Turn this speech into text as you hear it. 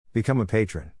Become a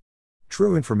patron.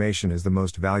 True information is the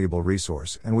most valuable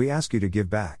resource, and we ask you to give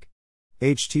back.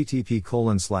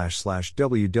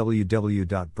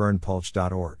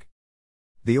 http://www.burnpulch.org.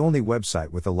 The only website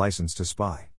with a license to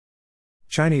spy.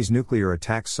 Chinese nuclear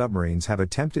attack submarines have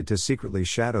attempted to secretly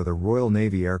shadow the Royal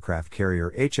Navy aircraft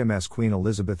carrier HMS Queen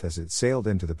Elizabeth as it sailed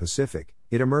into the Pacific,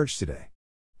 it emerged today.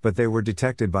 But they were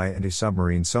detected by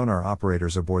anti-submarine sonar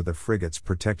operators aboard the frigates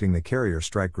protecting the carrier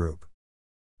strike group.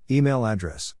 Email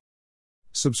address.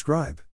 Subscribe.